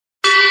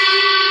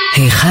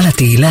היכל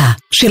התהילה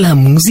של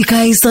המוזיקה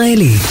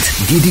הישראלית.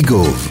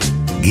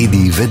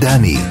 גידי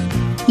ודני.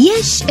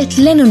 יש את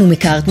לנון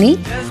ומקארטני,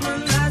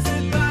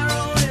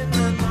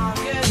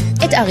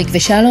 את אריק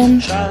ושלום,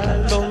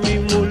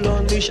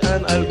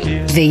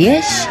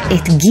 ויש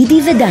את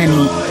גידי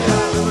ודני,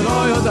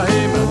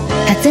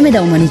 הצמד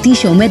האומנותי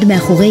שעומד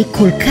מאחורי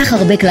כל כך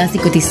הרבה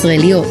קלאסיקות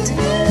ישראליות,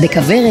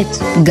 בכוורת,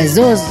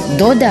 גזוז,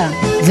 דודה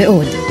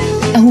ועוד.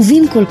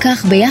 אהובים כל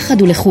כך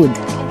ביחד ולחוד,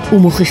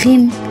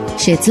 ומוכיחים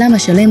שאצלם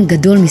השלם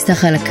גדול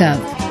מסך על הקו.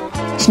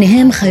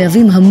 שניהם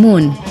חייבים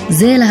המון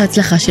זה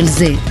להצלחה של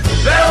זה.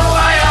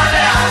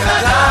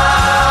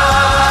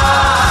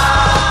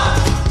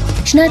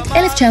 שנת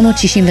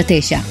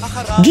 1969,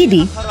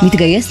 גידי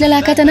מתגייס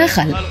ללהקת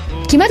הנחל,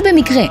 כמעט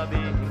במקרה.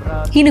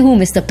 הנה הוא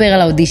מספר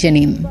על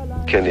האודישנים.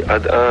 כן,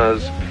 עד אז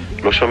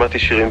לא שמעתי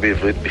שירים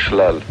בעברית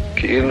בכלל,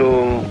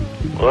 כאילו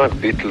רק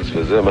ביטלס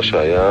וזה מה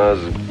שהיה. אז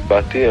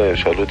באתי,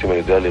 שאלו אותי אם אני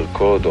יודע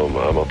לרקוד או מה,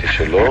 אמרתי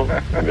שלא.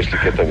 אם יש לי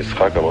קטע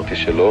משחק, אמרתי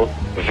שלא,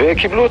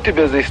 וקיבלו אותי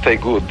באיזו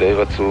הסתייגות, די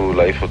רצו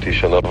להעיף אותי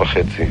שנה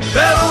וחצי.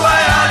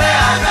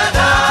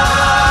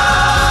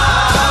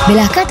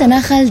 בלהקת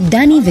הנחל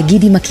דני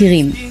וגידי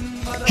מכירים.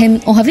 הם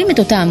אוהבים את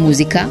אותה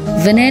המוזיקה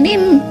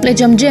ונהנים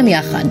לג'מג'ם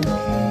יחד.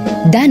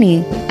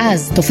 דני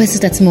אז תופס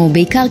את עצמו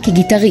בעיקר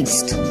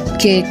כגיטריסט,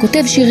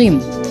 ככותב שירים.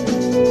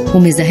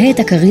 הוא מזהה את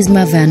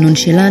הקריזמה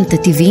והנונשלנט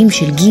הטבעיים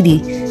של גידי,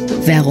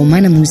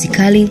 והרומן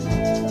המוזיקלי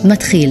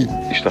מתחיל.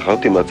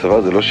 השתחררתי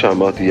מהצבא, זה לא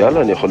שאמרתי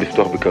יאללה אני יכול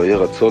לפתוח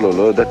בקריירת סולו,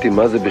 לא ידעתי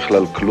מה זה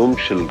בכלל כלום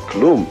של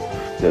כלום.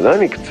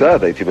 ידעתי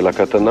קצת, הייתי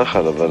בלהקת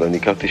הנחל, אבל אני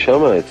הכרתי שם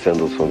את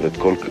סנדרסון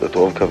ואת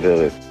רוב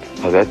כוורת.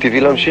 אז היה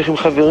טבעי להמשיך עם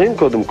חברים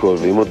קודם כל,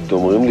 ואם עוד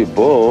אומרים לי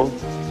בוא,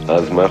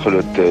 אז מה יכול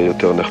להיות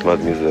יותר נחמד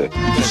מזה?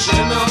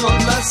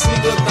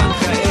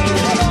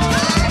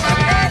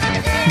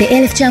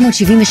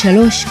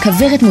 ב-1973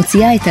 כוורת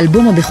מוציאה את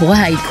אלבום הבכורה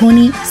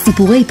האיקוני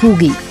סיפורי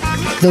פוגי,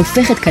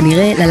 והופכת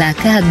כנראה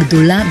ללהקה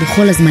הגדולה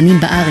בכל הזמנים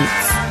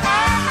בארץ.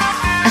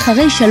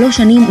 אחרי 3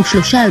 שנים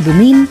ו3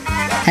 אלבומים,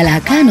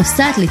 הלהקה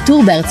נוסעת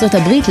לטור בארצות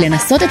הברית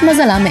לנסות את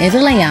מזלה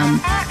מעבר לים,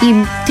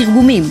 עם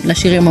תרגומים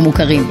לשירים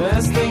המוכרים.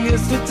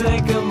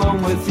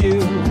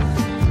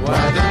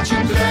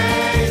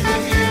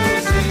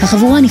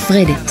 החבורה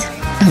נפרדת,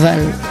 אבל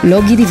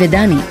לא גידי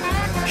ודני.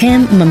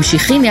 הם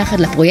ממשיכים יחד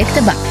לפרויקט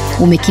הבא,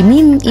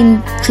 ומקימים עם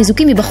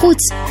חיזוקים מבחוץ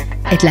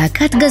את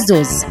להקת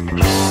גזוז,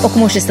 או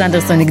כמו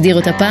שסנדרסון הגדיר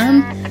אותה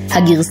פעם,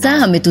 הגרסה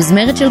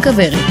המתוזמרת של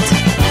כוורת.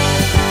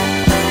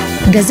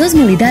 גזוז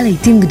מולידה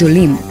לעיתים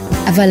גדולים,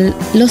 אבל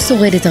לא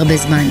שורדת הרבה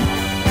זמן.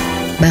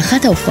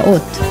 באחת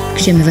ההופעות,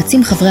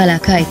 כשמבצעים חברי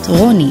הלהקה את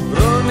רוני,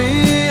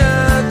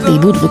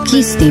 בעיבוד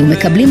רוקיסטי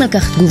ומקבלים על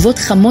כך תגובות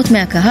חמות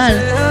מהקהל,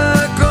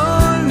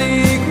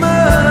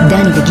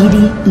 דני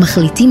וגידי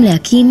מחליטים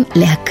להקים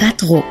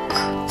להקת רוק.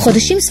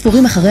 חודשים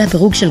ספורים אחרי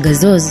הפירוק של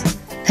גזוז,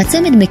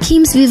 הצמד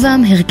מקים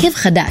סביבם הרכב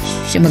חדש,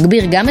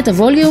 שמגביר גם את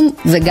הווליום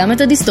וגם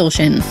את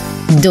הדיסטורשן.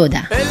 דודה.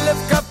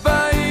 1000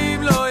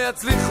 כפיים לא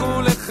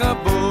יצליחו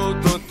לכבות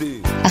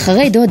אותי.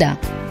 אחרי דודה,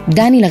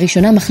 דני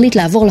לראשונה מחליט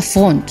לעבור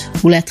לפרונט,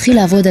 ולהתחיל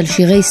לעבוד על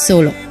שירי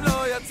סולו.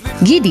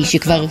 גידי,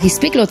 שכבר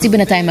הספיק להוציא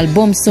בינתיים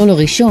אלבום סולו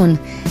ראשון,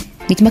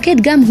 מתמקד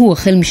גם הוא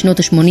החל משנות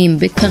ה-80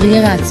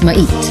 בקריירה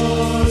עצמאית.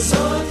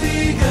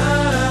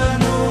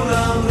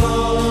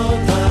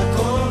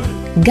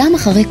 גם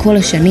אחרי כל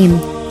השנים,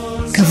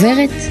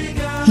 כוורת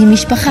היא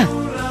משפחה.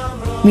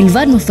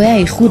 מלבד מופעי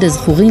האיחוד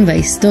הזכורים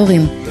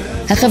וההיסטוריים,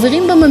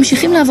 החברים בה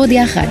ממשיכים לעבוד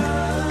יחד.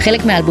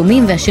 חלק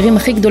מהאלבומים והשירים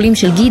הכי גדולים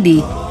של גידי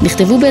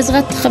נכתבו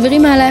בעזרת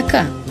חברים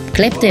מהלהקה,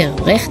 קלפטר,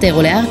 רכטר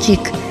או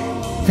לארצ'יק,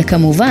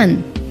 וכמובן,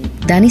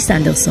 דני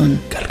סנדרסון.